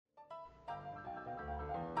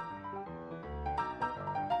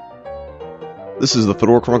This is the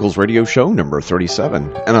Fedora Chronicles radio show number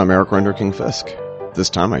 37, and I'm Eric Renderking Fisk. This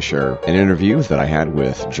time I share an interview that I had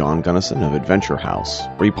with John Gunnison of Adventure House,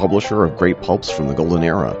 republisher of great pulps from the Golden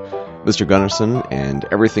Era. Mr. Gunnison and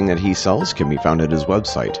everything that he sells can be found at his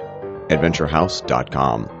website,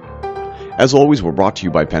 adventurehouse.com. As always, we're brought to you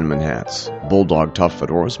by Penman Hats, bulldog tough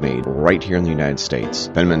fedoras made right here in the United States,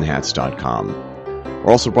 penmanhats.com.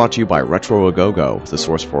 We're also brought to you by Retro A Go-Go, the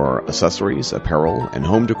source for accessories, apparel, and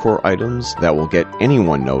home decor items that will get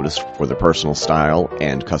anyone noticed for their personal style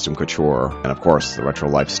and custom couture, and of course, the retro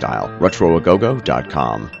lifestyle.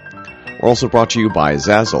 RetroAgogo.com. We're also brought to you by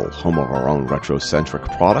Zazzle, home of our own retro-centric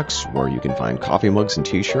products, where you can find coffee mugs and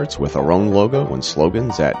t-shirts with our own logo and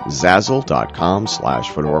slogans at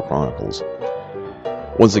zazzle.com/Fedora Chronicles.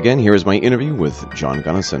 Once again, here is my interview with John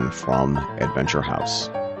Gunnison from Adventure House.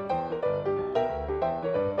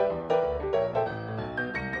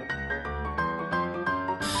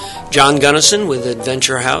 John Gunnison with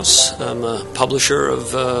Adventure House. I'm a publisher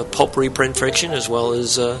of pulp reprint fiction as well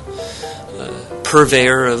as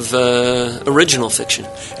purveyor of original fiction.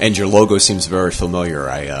 And your logo seems very familiar.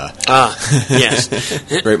 Yes.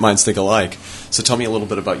 Great minds think alike. So tell me a little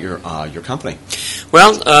bit about your company.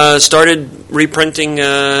 Well, started reprinting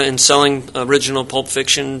and selling original pulp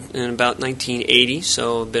fiction in about 1980,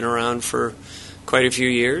 so I've been around for quite a few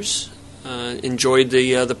years. Enjoyed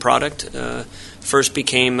the product. First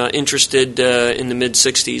became interested in the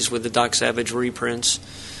mid-'60s with the Doc Savage reprints.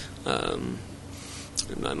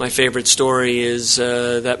 My favorite story is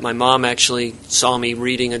that my mom actually saw me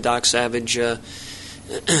reading a Doc Savage in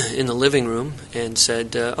the living room and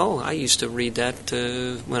said, oh, I used to read that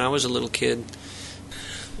when I was a little kid.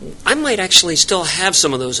 I might actually still have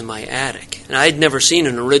some of those in my attic. And I'd never seen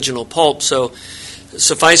an original pulp, so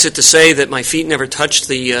suffice it to say that my feet never touched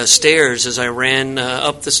the stairs as I ran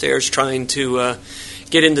up the stairs trying to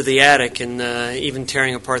get into the attic, and even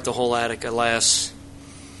tearing apart the whole attic, alas,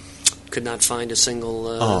 could not find a single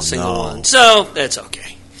one. So that's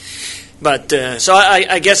okay. But so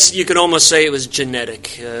I guess you could almost say it was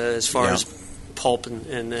genetic as far as pulp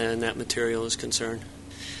and that material is concerned.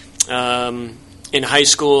 In high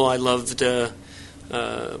school, I loved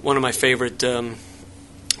one of my favorite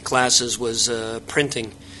classes was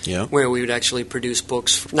printing, where we would actually produce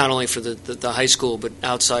books not only for the high school but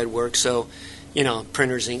outside work. So,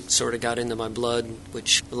 printer's ink sort of got into my blood,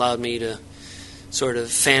 which allowed me to sort of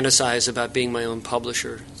fantasize about being my own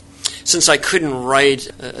publisher. Since I couldn't write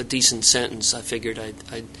a decent sentence, I figured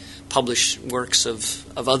I'd publish works of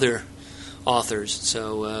other authors.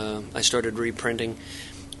 So I started reprinting,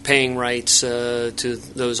 paying rights to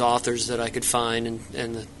those authors that I could find,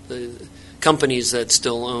 and the companies that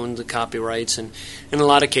still own the copyrights. And in a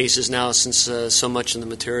lot of cases now, since so much of the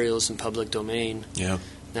material is in public domain,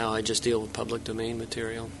 now I just deal with public domain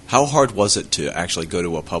material. How hard was it to actually go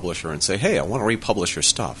to a publisher and say, hey, I want to republish your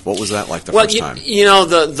stuff? What was that like the first time?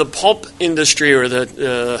 The pulp industry, or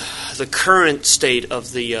the current state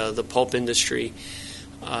of the pulp industry,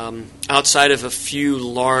 outside of a few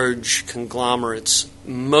large conglomerates,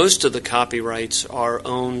 most of the copyrights are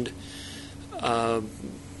owned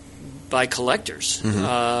by collectors,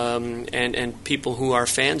 and people who are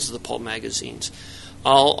fans of the pulp magazines.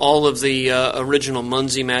 All of the original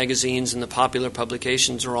Munzie magazines and the popular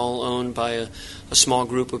publications are all owned by a small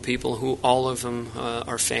group of people who all of them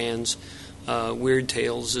are fans. Weird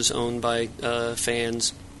Tales is owned by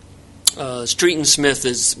fans. Street and Smith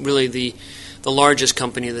is really the largest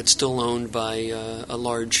company that's still owned by a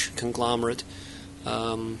large conglomerate,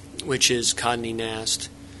 which is Condé Nast.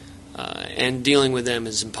 And dealing with them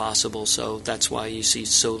is impossible, so that's why you see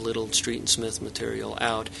so little Street and Smith material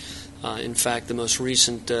out. In fact, the most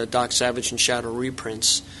recent Doc Savage and Shadow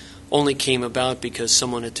reprints only came about because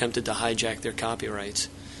someone attempted to hijack their copyrights.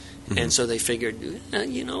 And so they figured,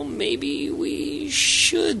 maybe we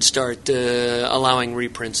should start allowing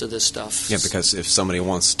reprints of this stuff. Yeah, because if somebody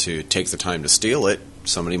wants to take the time to steal it,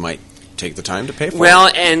 somebody might take the time to pay for it.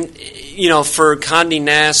 Well, and, for Condé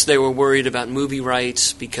Nast, they were worried about movie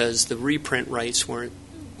rights because the reprint rights weren't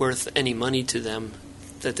worth any money to them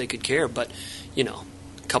that they could care. But, a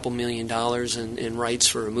couple $1 million in rights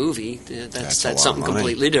for a movie, that's something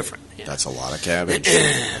completely different. Yeah. That's a lot of cabbage.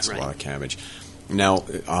 That's a lot of cabbage. Now,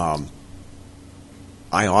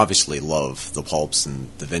 I obviously love the pulps and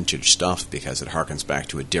the vintage stuff because it harkens back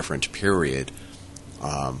to a different period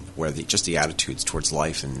where just the attitudes towards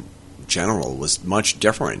life in general was much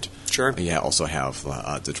different. Sure. You also have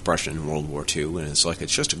the Depression in World War II, and it's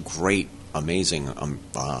just a great, amazing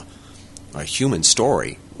a human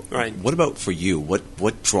story. Right. What about for you?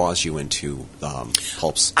 What draws you into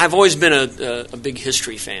pulps? I've always been a big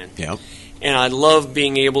history fan. Yeah. And I love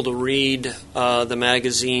being able to read the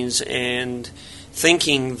magazines and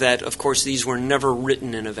thinking that, of course, these were never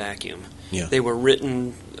written in a vacuum. Yeah. They were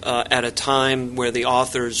written at a time where the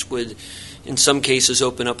authors would, in some cases,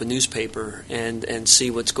 open up a newspaper and see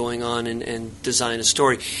what's going on and design a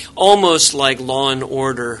story. Almost like Law and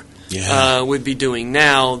Order would be doing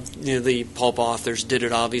now. You know, the pulp authors did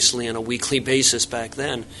it, obviously, on a weekly basis back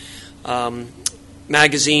then.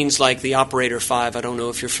 Magazines like the Operator 5, I don't know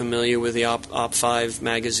if you're familiar with the Op 5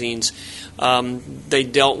 magazines. They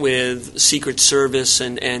dealt with Secret Service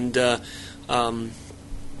and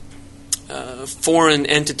foreign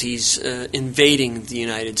entities invading the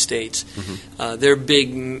United States. Mm-hmm. Their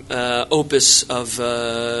big opus of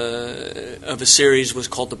a series was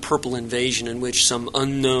called The Purple Invasion, in which some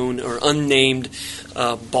unknown or unnamed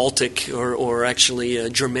Baltic or actually a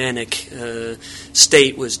Germanic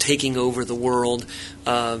state was taking over the world,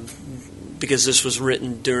 because this was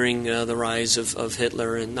written during the rise of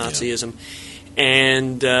Hitler and Nazism. Yeah.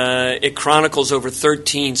 And it chronicles over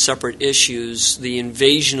 13 separate issues the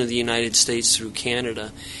invasion of the United States through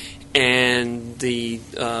Canada, and the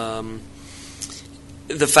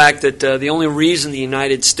fact that the only reason the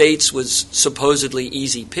United States was supposedly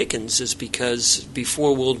easy pickings is because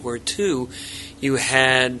before World War II, you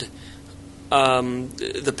had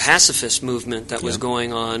the pacifist movement that was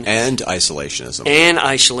going on. And isolationism. And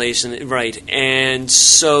isolation, right. And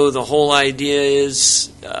so the whole idea is...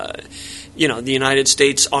 the United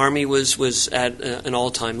States Army was at an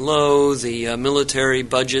all-time low. The military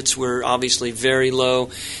budgets were obviously very low.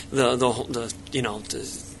 The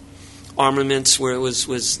armaments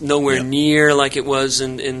was nowhere near like it was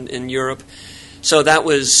in Europe. So that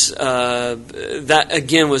was that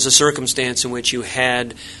again was a circumstance in which you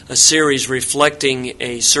had a series reflecting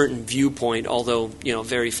a certain viewpoint, although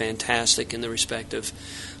very fantastic in the respect of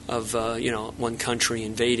one country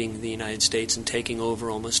invading the United States and taking over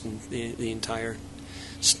almost the entire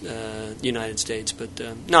United States. But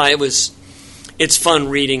it's fun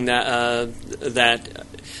reading that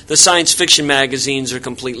the science fiction magazines are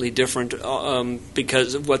completely different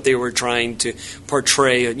because of what they were trying to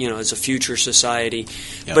portray, as a future society.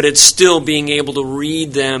 Yep. But it's still being able to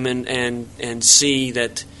read them and see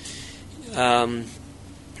that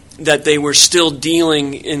that they were still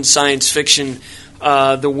dealing in science fiction.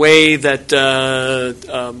 The way that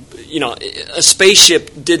a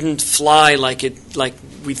spaceship didn't fly like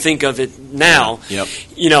we think of it now. Yep.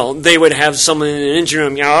 They would have someone in an engine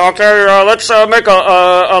room. Okay, let's make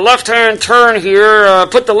a left-hand turn here.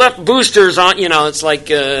 Put the left boosters on. It's like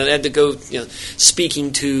had to go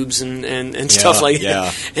speaking tubes and stuff like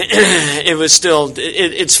that. It was still.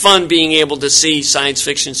 It's fun being able to see science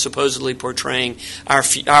fiction supposedly portraying our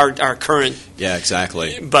current. Yeah,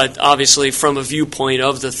 exactly. But obviously from a viewpoint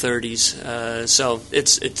of the 30s, so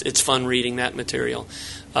it's fun reading that material.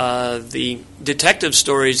 The detective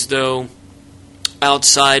stories, though,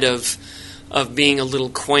 outside of being a little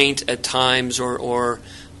quaint at times or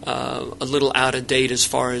a little out of date as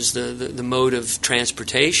far as the mode of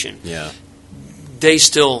transportation, they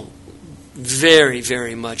still very,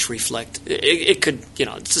 very much reflect. It could,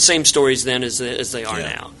 it's the same stories then as they are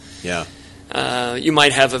now. Yeah. You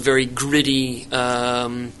might have a very gritty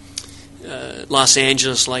Los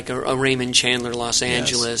Angeles, like a Raymond Chandler Los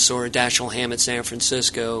Angeles, or a Dashiell Hammett San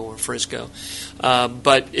Francisco or Frisco,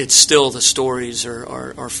 but it's still the stories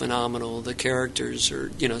are phenomenal. The characters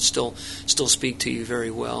are still speak to you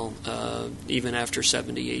very well, even after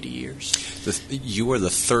 70, 80 years. You are the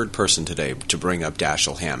third person today to bring up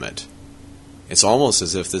Dashiell Hammett. It's almost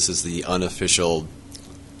as if this is the unofficial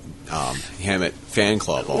Hammett fan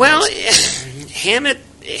club. Almost. Well,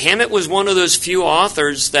 Hammett was one of those few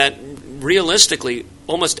authors that realistically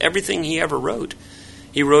almost everything he ever wrote,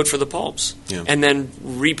 he wrote for the pulps, and then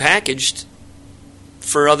repackaged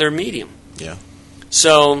for other medium. Yeah.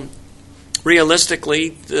 So realistically,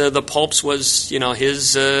 the pulps was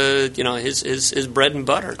his bread and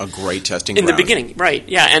butter. A great testing in ground. The beginning, right?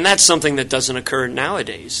 Yeah, and that's something that doesn't occur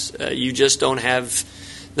nowadays. You just don't have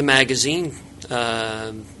the magazine.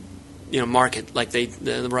 Market like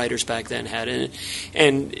the writers back then had,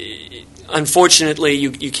 and unfortunately,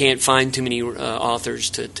 you can't find too many authors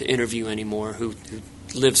to interview anymore who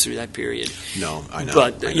lived through that period. No, I know.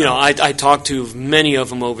 But I talked to many of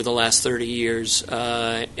them over the last 30 years,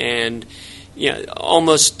 and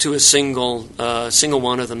almost to a single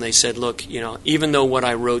one of them, they said, "Look, even though what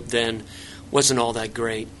I wrote then wasn't all that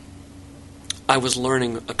great, I was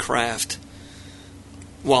learning a craft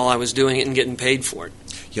while I was doing it and getting paid for it."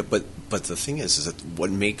 Yeah, but the thing is that what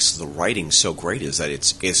makes the writing so great is that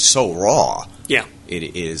it's so raw. Yeah.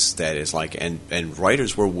 it is that is like, and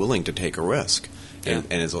writers were willing to take a risk, and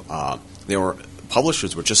they were.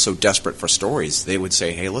 Publishers were just so desperate for stories, they would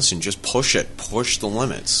say, hey, listen, just push the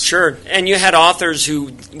limits. Sure. And you had authors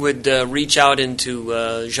who would reach out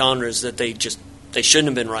into genres that they shouldn't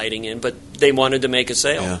have been writing in, but they wanted to make a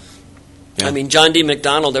sale. Yeah. Yeah. I mean, John D.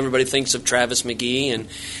 MacDonald, everybody thinks of Travis McGee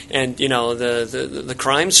and you know, the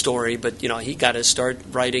crime story, but, you know, he got to start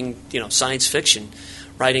writing, you know, science fiction,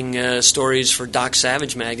 writing stories for Doc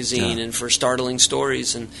Savage magazine and for Startling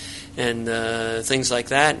Stories and things like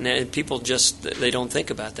that, and people just they don't think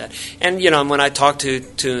about that. And you know, when I talked to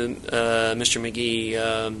Mr.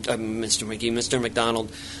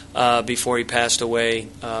 MacDonald before he passed away,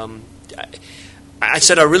 I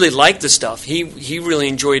said I really liked the stuff. He really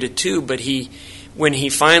enjoyed it too, but when he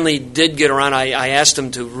finally did get around, I asked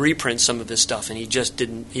him to reprint some of his stuff, and he just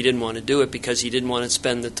didn't want to do it because he didn't want to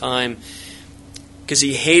spend the time, because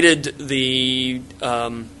he hated the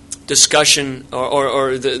discussion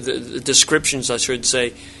or the descriptions, I should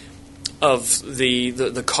say, of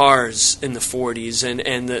the cars in the 40s,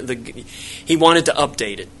 and he wanted to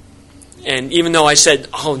update it. And even though I said,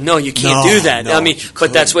 "Oh no, you can't do that," I mean,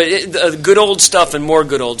 but that's what good old stuff and more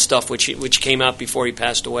good old stuff, which came out before he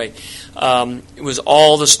passed away. It was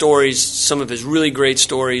all the stories, some of his really great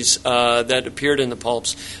stories that appeared in the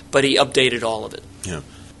pulps, but he updated all of it. Yeah,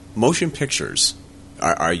 motion pictures.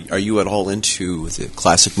 Are you at all into the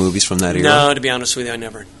classic movies from that era? No, to be honest with you, I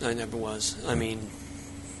never was. I mean,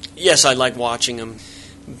 yes, I like watching them,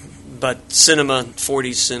 but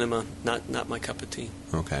 40s cinema, not my cup of tea.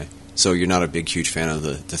 Okay, so you're not a huge fan of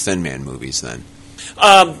the Thin Man movies, then?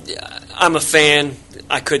 I'm a fan.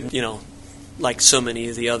 I couldn't, you know, like so many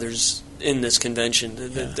of the others in this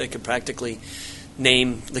convention, they could practically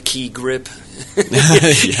name the key grip.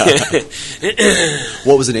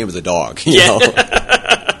 What was the name of the dog? You know?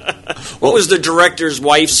 What was the director's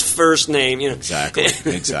wife's first name? You know?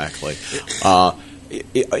 Exactly.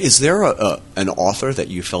 Is there an author that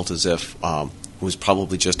you felt as if was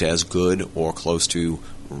probably just as good or close to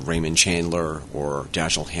Raymond Chandler or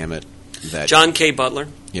Dashiell Hammett? John K. Butler.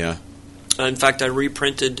 Yeah. In fact, I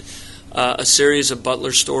reprinted a series of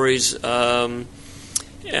Butler stories.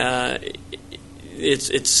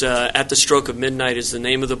 It's At the Stroke of Midnight is the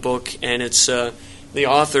name of the book, and it's the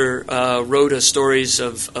author wrote stories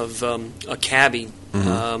of a cabbie,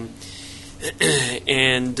 and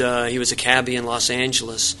he was a cabbie in Los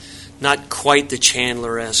Angeles, not quite the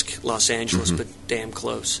Chandler-esque Los Angeles, but damn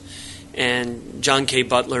close. And John K.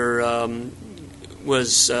 Butler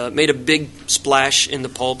made a big splash in the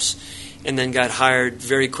pulps, and then got hired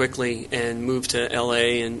very quickly and moved to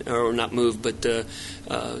L.A. or not moved, but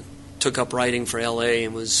took up writing for L.A.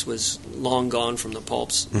 and was long gone from the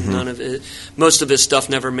pulps. Most of his stuff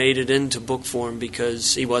never made it into book form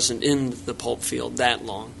because he wasn't in the pulp field that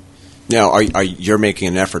long. Now, you're making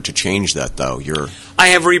an effort to change that, though. I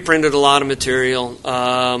have reprinted a lot of material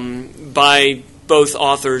by both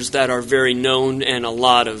authors that are very known and a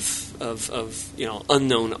lot of you know,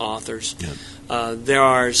 unknown authors. Yeah. There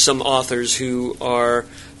are some authors who are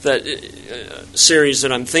that series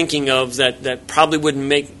that I'm thinking of that probably wouldn't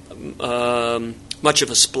make much of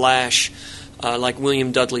a splash, like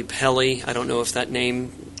William Dudley Pelley. I don't know if that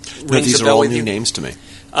name rings a bell. These are all new names to me.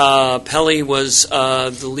 Pelley was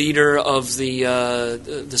the leader of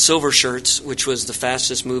the Silver Shirts, which was the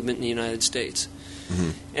fastest movement in the United States.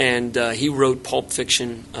 And he wrote pulp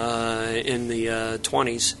fiction in the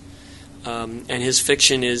 20s. And his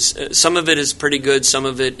fiction is some of it is pretty good, some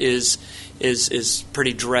of it is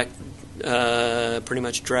pretty direct, pretty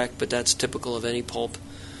much direct, but that's typical of any pulp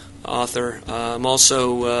author. I'm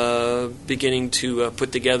also beginning to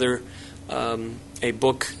put together a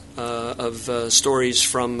book of stories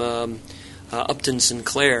from Upton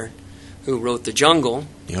Sinclair, who wrote The Jungle,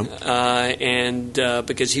 and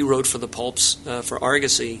because he wrote for the pulps for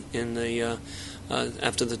Argosy in the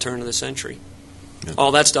after the turn of the century. Yep.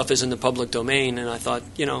 All that stuff is in the public domain, and I thought,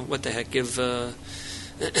 you know, what the heck, give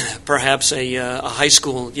perhaps a high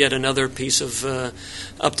school yet another piece of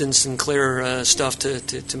Upton Sinclair stuff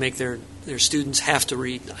to make their students have to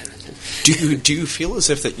read. Do you feel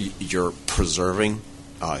as if that you're preserving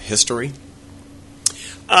history?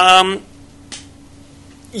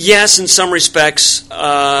 Yes, in some respects.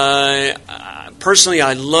 Personally,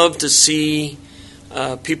 I love to see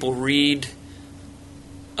people read.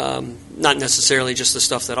 Not necessarily just the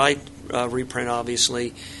stuff that I reprint,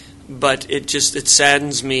 obviously, but it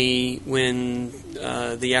saddens me when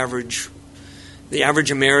the average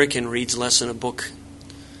American reads less than a book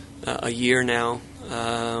a year now,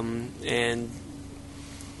 and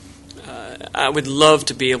I would love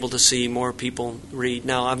to be able to see more people read.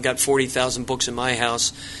 Now, I've got 40,000 books in my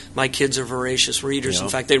house. My kids are voracious readers. Yeah. In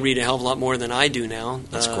fact, they read a hell of a lot more than I do now.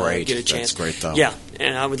 That's great. Get a chance. That's great, though. Yeah,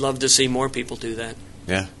 and I would love to see more people do that.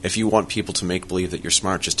 Yeah. If you want people to make believe that you're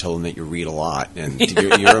smart, just tell them that you read a lot. And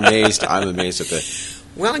you're amazed. I'm amazed at that.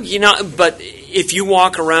 Well, but if you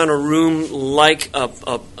walk around a room like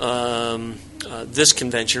this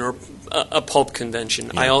convention or a pulp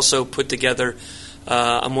convention, I also put together.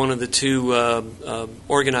 I'm one of the two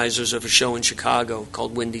organizers of a show in Chicago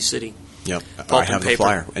called Windy City. Yep, Pulp I have and the paper.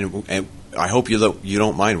 flyer, and I hope you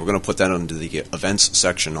don't mind. We're going to put that under the events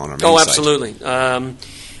section on our main Oh, site. absolutely.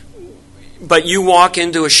 But you walk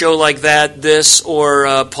into a show like that, this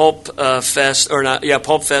or Pulp Fest, or not? Yeah,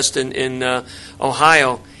 Pulp Fest in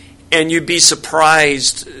Ohio, and you'd be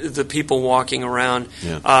surprised the people walking around.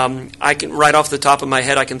 Yeah. I can right off the top of my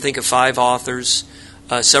head, I can think of 5 authors,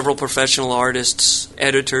 several professional artists,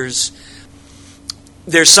 editors.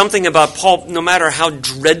 There's something about pulp, no matter how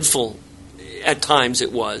dreadful at times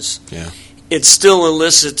it was. Yeah. It still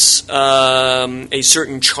elicits a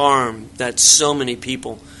certain charm that so many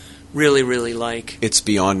people really, really like. It's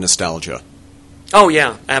beyond nostalgia. Oh,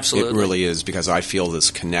 yeah, absolutely. It really is, because I feel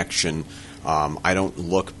this connection. I don't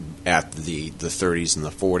look at the 30s and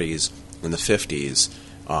the 40s and the 50s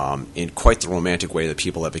in quite the romantic way that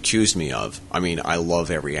people have accused me of. I mean, I love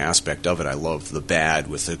every aspect of it. I love the bad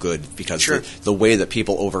with the good, because the way that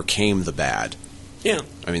people overcame the bad. Yeah.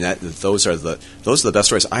 I mean, those are the best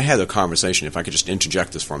stories. I had a conversation, if I could just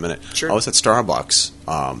interject this for a minute. Sure. I was at Starbucks,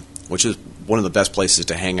 which is one of the best places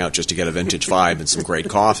to hang out just to get a vintage vibe and some great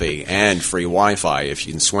coffee and free Wi-Fi if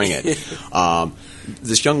you can swing it.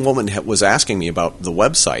 This young woman was asking me about the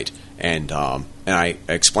website, and I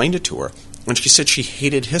explained it to her, and she said she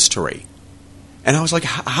hated history. And I was like,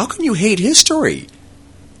 how can you hate history?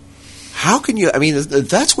 How can you? I mean,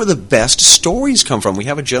 that's where the best stories come from. We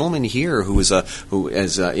have a gentleman here who is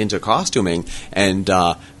into costuming, and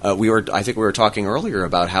I think we were talking earlier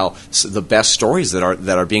about how the best stories that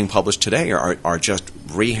are being published today are just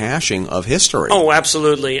rehashing of history. Oh,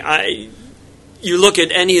 absolutely. You look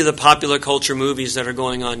at any of the popular culture movies that are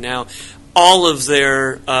going on now. All of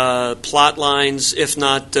their plot lines, if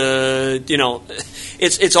not,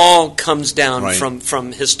 it's all comes down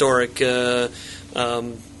from historic.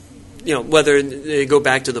 Whether they go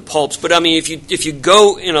back to the pulps, but I mean, if you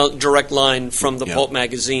go in a direct line from the pulp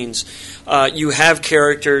magazines, you have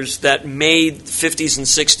characters that made 50s and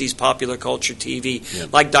 60s popular culture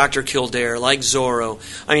TV, like Dr. Kildare, like Zorro.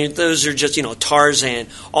 I mean, those are just Tarzan.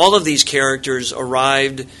 All of these characters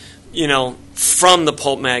arrived, from the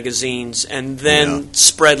pulp magazines and then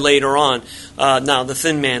spread later on. Now, The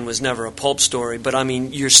Thin Man was never a pulp story, but I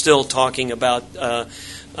mean, you're still talking about.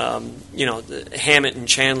 Hammett and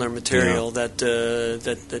Chandler material that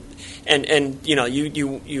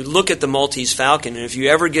you look at the Maltese Falcon, and if you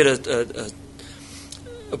ever get a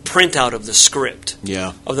printout of the script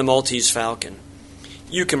of the Maltese Falcon,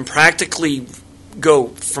 you can practically go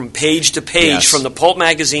from page to page from the pulp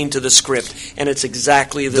magazine to the script, and it's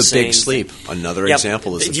exactly the same. The Big Sleep, another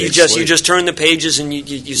example is the Big Sleep. You You just turn the pages and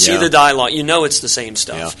you see the dialogue. You know it's the same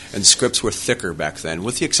stuff. Yeah. And scripts were thicker back then,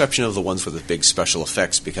 with the exception of the ones with the big special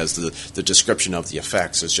effects, because the description of the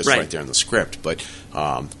effects is just right there in the script. But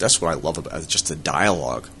that's what I love about it, just the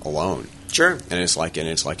dialogue alone. Sure. And it's like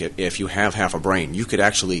if you have half a brain, you could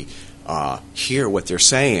actually hear what they're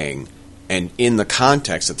saying. And in the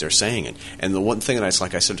context that they're saying it. And the one thing that I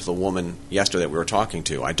said to the woman yesterday that we were talking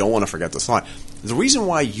to, I don't want to forget this thought. The reason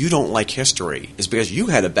why you don't like history is because you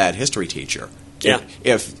had a bad history teacher. Yeah.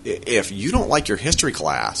 If you don't like your history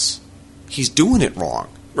class, he's doing it wrong.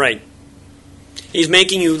 Right. He's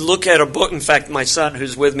making you look at a book. In fact, my son,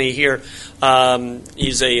 who's with me here,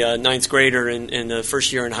 he's a ninth grader in the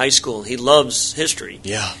first year in high school. He loves history.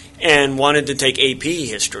 Yeah. And wanted to take AP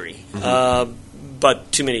history. Mm-hmm.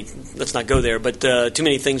 But too many, let's not go there, but too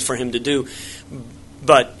many things for him to do.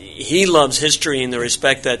 But he loves history in the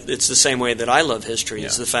respect that it's the same way that I love history. Yeah.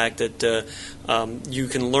 It's the fact that you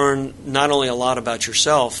can learn not only a lot about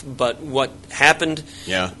yourself, but what happened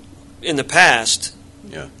in the past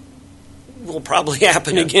will probably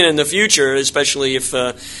happen again in the future, especially if,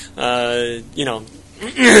 I don't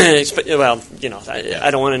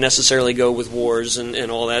want to necessarily go with wars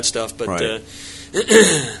and all that stuff, but... Right.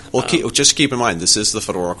 Well, just keep in mind, this is the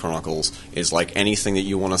Fedora Chronicles. It's like anything that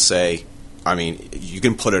you want to say. I mean, you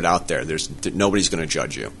can put it out there. Nobody's going to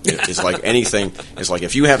judge you. It's like anything. It's like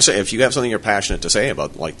if you have something you're passionate to say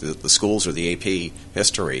about, like the schools or the AP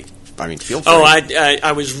history. feel free. Oh,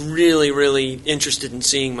 I was really, really interested in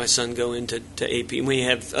seeing my son go into AP. We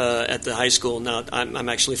have at the high school now. I'm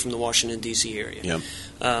actually from the Washington D.C. area,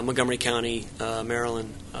 Montgomery County,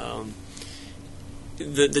 Maryland.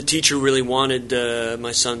 The teacher really wanted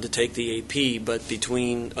my son to take the AP, but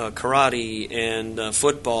between karate and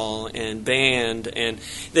football and band, and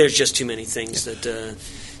there's just too many things that.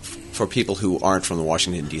 For people who aren't from the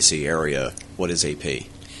Washington D.C. area, what is AP?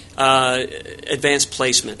 Advanced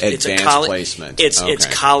placement. Advanced placement. It's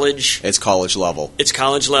college. It's college level. It's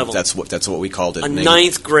college level. That's what we called it. A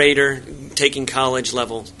ninth grader taking college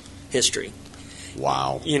level history.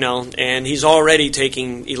 Wow. And he's already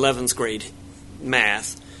taking 11th grade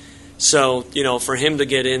math. So, for him to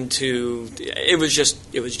get into it was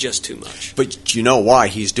just too much. But you know why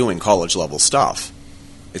he's doing college level stuff?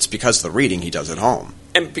 It's because of the reading he does at home.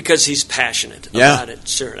 And because he's passionate about it.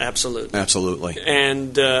 Sure, absolutely. Absolutely.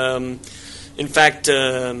 And in fact,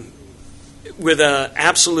 with an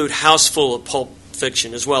absolute house full of pulp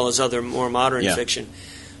fiction as well as other more modern fiction,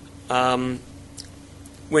 when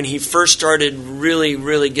he first started really,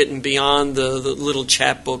 really getting beyond the little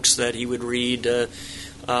chapbooks that he would read,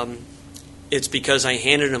 it's because I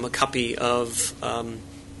handed him a copy of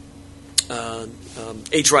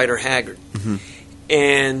H. Rider Haggard. Mm-hmm.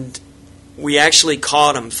 And we actually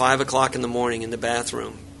caught him 5 o'clock in the morning in the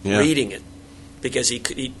bathroom reading it because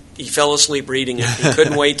he fell asleep reading it. He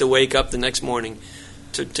couldn't wait to wake up the next morning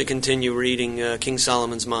to continue reading King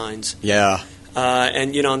Solomon's Mines. Yeah.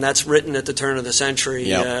 And that's written at the turn of the century.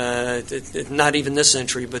 Yep. Not even this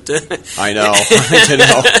century, but I know. I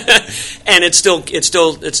know. And it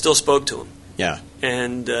still spoke to him. Yeah.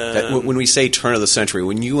 And when we say turn of the century,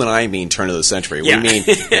 when you and I mean turn of the century, we mean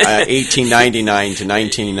 1899 to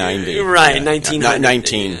 1990. Right,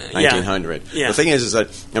 1900. 1900. Yeah. The thing is that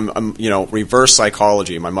reverse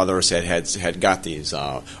psychology. My mother had got these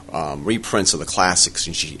reprints of the classics,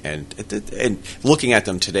 and looking at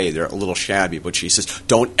them today, they're a little shabby. But she says,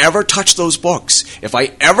 "Don't ever touch those books. If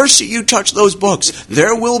I ever see you touch those books,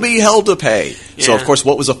 there will be hell to pay." Yeah. So of course,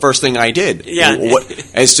 what was the first thing I did? Yeah.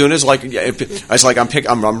 As soon as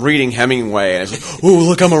I'm reading Hemingway, and I was like, "Ooh,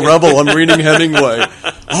 look, I'm a rebel. I'm reading Hemingway.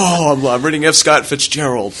 Oh, I'm reading F. Scott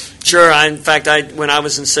Fitzgerald." Sure. In fact, when I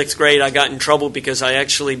was in 6th grade, I got in trouble because I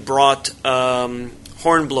actually brought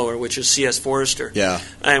Hornblower, which is C.S. Forester. Yeah.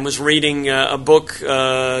 And was reading a book,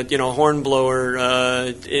 Hornblower,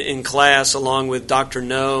 in class, along with Dr.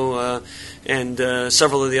 No and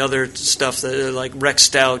several of the other stuff like Rex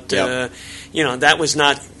Stout. Yep.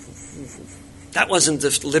 That wasn't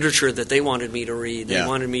the literature that they wanted me to read. They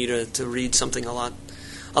wanted me to read something a lot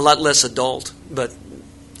less adult, but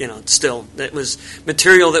still, it was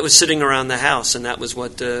material that was sitting around the house, and that was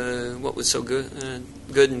what was so good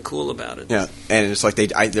and cool about it. Yeah, and it's like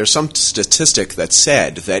there's some statistic that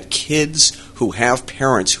said that kids who have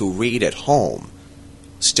parents who read at home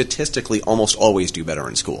statistically almost always do better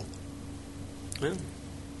in school. Yeah.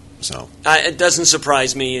 So it doesn't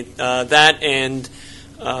surprise me that and.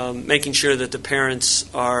 Making sure that the parents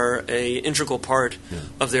are an integral part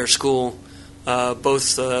of their school.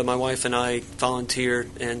 Both my wife and I volunteer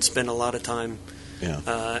and spend a lot of time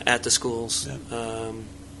at the schools. Yeah.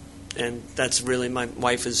 And that's really, my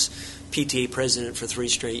wife is PTA president for 3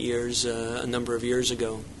 straight years a number of years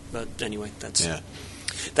ago. But anyway,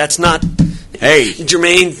 that's not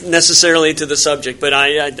germane necessarily to the subject, but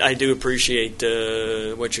I do appreciate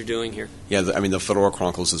what you're doing here. Yeah, the Fedora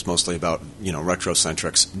Chronicles is mostly about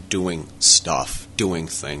retrocentrics doing stuff, doing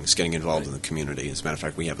things, getting involved in the community. As a matter of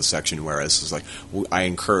fact, we have a section where it's like I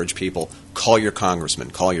encourage people, call your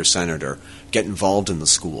congressman, call your senator, get involved in the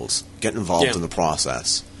schools, get involved in the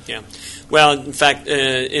process. Yeah. Well, in fact,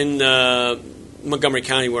 in Montgomery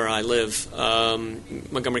County, where I live,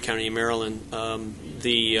 Montgomery County in Maryland,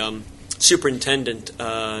 the superintendent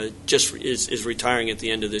just is retiring at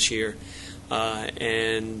the end of this year,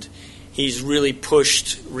 and he's really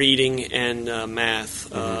pushed reading and math.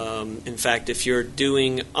 Mm-hmm. In fact, if you're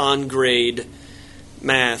doing on-grade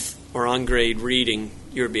math or on-grade reading,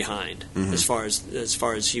 you're behind as far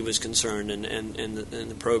as he was concerned and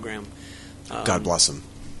the program. God bless him.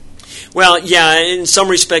 Well, yeah, in some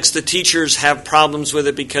respects the teachers have problems with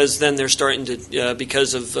it because then they're starting to,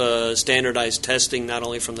 because of standardized testing, not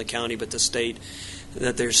only from the county but the state,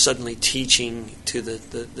 that they're suddenly teaching to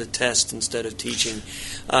the test instead of teaching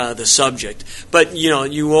the subject. But,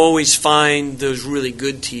 you always find those really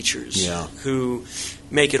good teachers who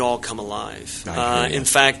make it all come alive. In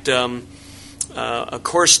fact, a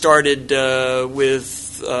course started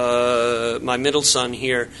with my middle son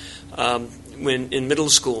here. When in middle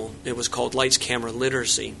school, it was called Lights, Camera,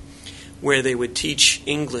 Literacy, where they would teach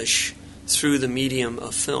English through the medium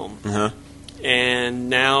of film. Uh-huh. And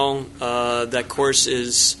now that course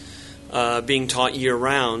is being taught year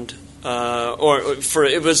round.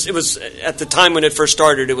 It was at the time when it first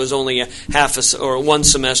started. It was only a one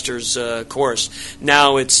semester's course.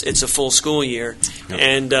 Now it's a full school year, yep.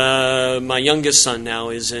 And my youngest son now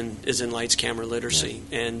is in lights, camera, literacy,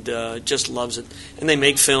 yeah. And just loves it. And they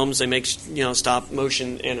make films. They make stop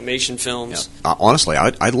motion animation films. Yeah. Honestly,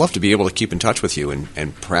 I'd love to be able to keep in touch with you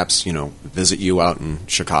and perhaps visit you out in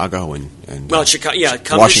Chicago and Chicago. Yeah,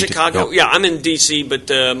 come Washington. to Chicago. No. Yeah, I'm in D.C., but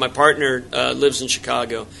my partner lives in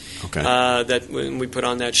Chicago. Okay. That when we put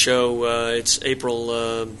on that show, it's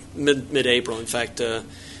April, mid-April. In fact,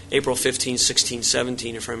 April 15, 16,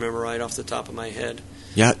 17, if I remember right off the top of my head.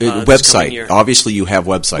 Yeah, website. Obviously, you have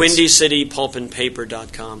websites.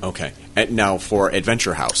 WindyCityPulpandPaper.com. Okay. And now for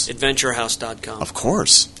Adventure House. AdventureHouse.com. Of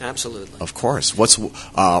course. Absolutely. Of course. What's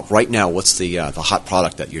right now? What's the hot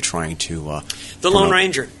product that you're trying to? The Lone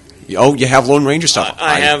Ranger. Oh, you have Lone Ranger stuff.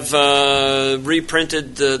 I have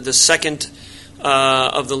reprinted the second.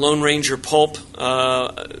 Of the Lone Ranger pulp.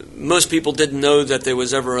 Most people didn't know that there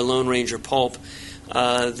was ever a Lone Ranger pulp.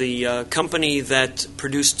 The company that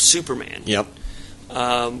produced Superman yep.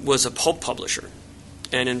 Was a pulp publisher.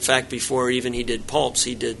 And in fact, before even he did pulps,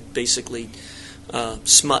 he did basically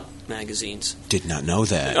smut magazines. Did not know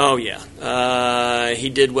that. Oh, yeah. He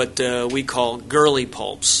did what we call girly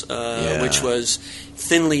pulps, which was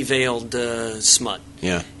thinly veiled smut.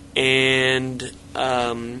 Yeah. And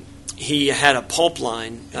he had a pulp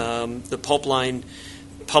line. The pulp line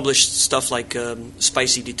published stuff like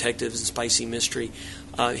Spicy Detectives and Spicy Mystery.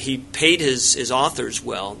 He paid his authors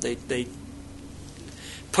well. They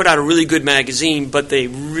put out a really good magazine, but they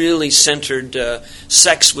really centered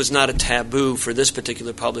sex was not a taboo for this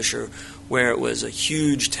particular publisher, where it was a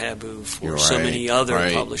huge taboo for so many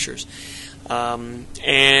other publishers.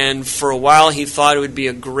 And for a while, he thought it would be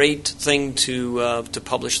a great thing to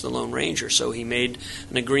publish the Lone Ranger. So he made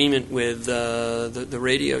an agreement with the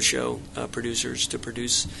radio show producers to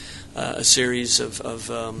produce a series of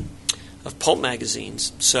pulp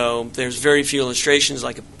magazines. So there's very few illustrations,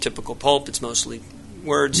 like a typical pulp. It's mostly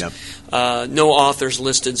words. Yep. No authors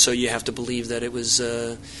listed, so you have to believe that it was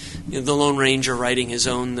the Lone Ranger writing his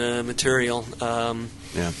own material.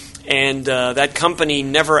 And that company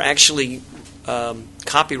never actually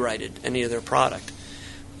copyrighted any of their product.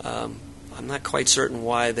 I'm not quite certain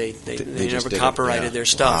why they never copyrighted their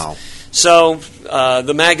stuff. Wow. So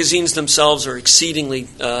the magazines themselves are exceedingly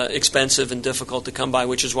expensive and difficult to come by,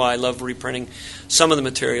 which is why I love reprinting some of the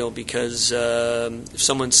material, because if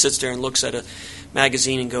someone sits there and looks at a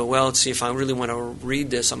magazine and go, well, let's see, if I really want to read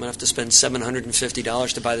this, I'm going to have to spend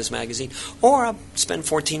 $750 to buy this magazine, or I'll spend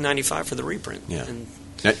 $14.95 for the reprint. Yeah. And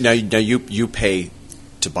now you pay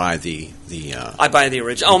to buy the I buy the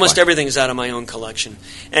original. Almost everything is out of my own collection.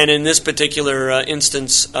 And in this particular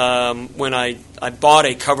instance, when I bought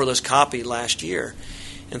a coverless copy last year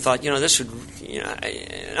and thought, this would,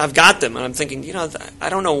 I've got them. And I'm thinking, I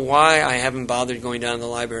don't know why I haven't bothered going down to the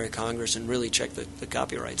Library of Congress and really check the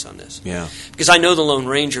copyrights on this. Yeah. Because I know the Lone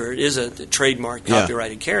Ranger is a trademark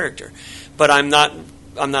copyrighted character. But I'm not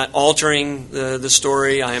altering the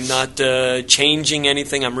story. I am not changing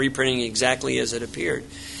anything. I'm reprinting exactly as it appeared.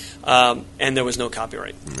 And there was no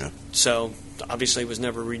copyright. Yeah. So obviously it was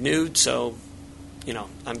never renewed. So,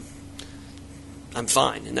 I'm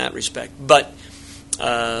fine in that respect. But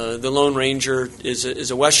the Lone Ranger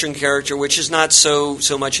is a Western character, which is not so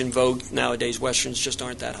much in vogue nowadays. Westerns just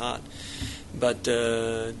aren't that hot. But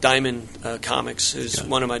Diamond Comics, who's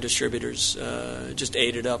one of my distributors, just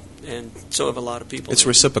ate it up, and so have a lot of people. It's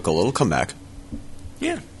reciprocal. It'll come back.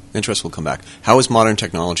 Yeah. Interest will come back. How has modern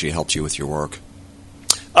technology helped you with your work?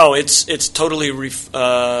 Oh, it's totally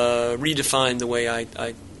redefined the way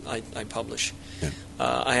I publish. Yeah.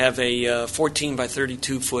 I have a 14 by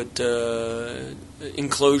 32 foot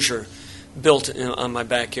enclosure built in my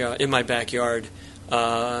backyard.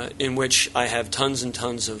 In which I have tons and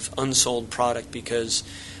tons of unsold product, because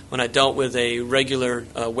when I dealt with a regular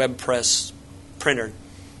web press printer,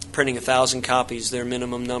 printing 1,000 copies, their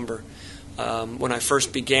minimum number, when I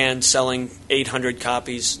first began selling 800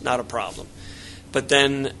 copies, not a problem. But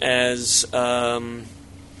then as the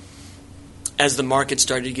market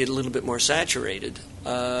started to get a little bit more saturated,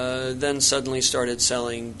 then suddenly started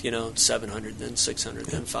selling, 700, then 600,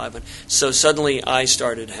 then 500. So suddenly I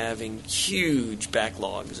started having huge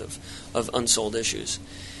backlogs of unsold issues.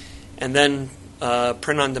 And then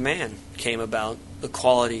print on demand came about. The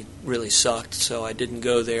quality really sucked, so I didn't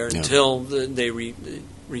go there until they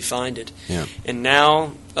refined it. Yeah. And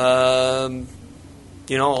now, all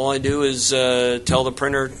I do is tell the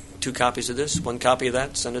printer, 2 copies of this, 1 copy of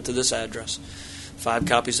that, send it to this address. 5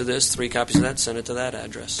 copies of this, 3 copies of that, send it to that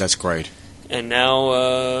address. That's great. And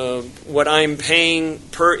now what I'm paying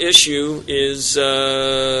per issue is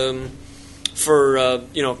for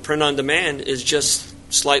print on demand is just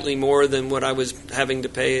slightly more than what I was having to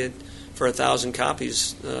pay for 1,000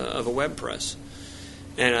 copies of a web press.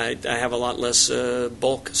 And I have a lot less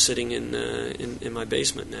bulk sitting in my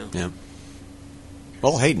basement now. Yeah.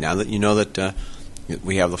 Well, hey, now that you know that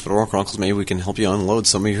we have the Fedora Chronicles, maybe we can help you unload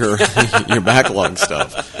some of your your backlog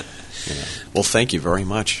stuff. Well, thank you very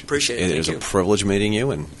much. Appreciate it. It was a privilege meeting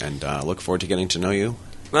you, and look forward to getting to know you.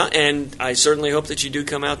 Well, and I certainly hope that you do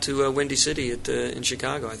come out to Windy City in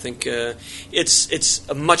Chicago. I think it's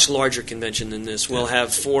a much larger convention than this. We'll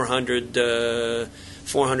have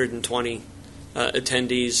 420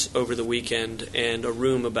 attendees over the weekend, and a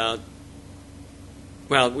room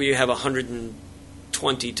we have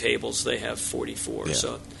 120 tables. They have 44,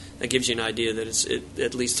 so that gives you an idea that it's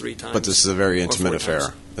at least 3 times. But this is a very intimate affair.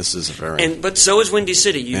 Times. This is a very... But so is Windy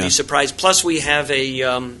City. You'd be surprised. Plus, we have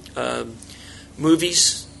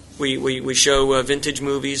movies. We show vintage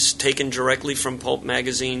movies taken directly from Pulp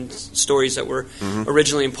magazine, stories that were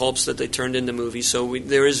originally in Pulps that they turned into movies. So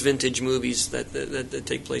there is vintage movies that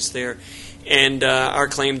take place there. And our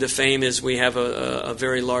claim to fame is we have a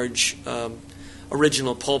very large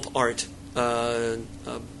original Pulp art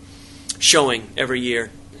showing every year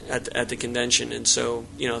at the convention. And so,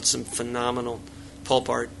 some phenomenal Pulp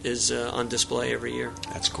art is on display every year.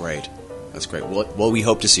 That's great. That's great. Well, we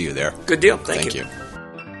hope to see you there. Good deal. Thank you.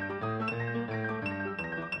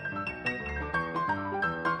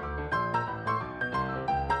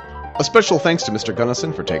 A special thanks to Mr.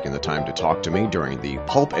 Gunnison for taking the time to talk to me during the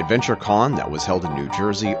Pulp Adventure Con that was held in New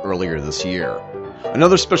Jersey earlier this year.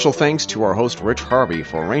 Another special thanks to our host Rich Harvey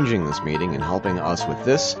for arranging this meeting and helping us with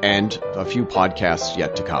this and a few podcasts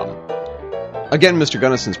yet to come. Again, Mr.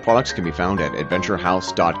 Gunnison's products can be found at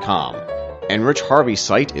adventurehouse.com, and Rich Harvey's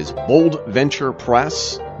site is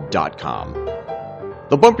boldventurepress.com.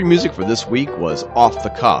 The bumpy music for this week was Off the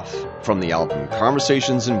Cuff from the album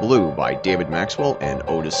Conversations in Blue by David Maxwell and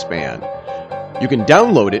Otis Spann. You can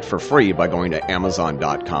download it for free by going to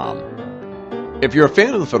Amazon.com. If you're a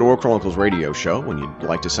fan of the Fedora Chronicles radio show and you'd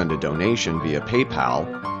like to send a donation via PayPal,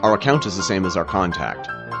 our account is the same as our contact.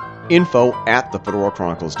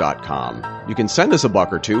 info@thefedorachronicles.com. You can send us a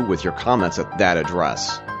buck or two with your comments at that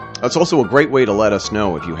address. That's also a great way to let us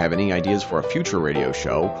know if you have any ideas for a future radio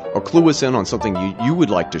show or clue us in on something you would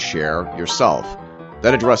like to share yourself.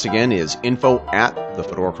 That address again is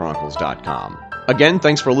info@thefedorachronicles.com. Again,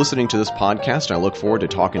 thanks for listening to this podcast, and I look forward to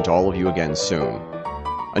talking to all of you again soon.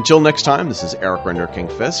 Until next time, this is Eric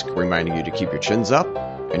Renderking Fisk reminding you to keep your chins up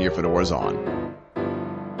and your fedoras on.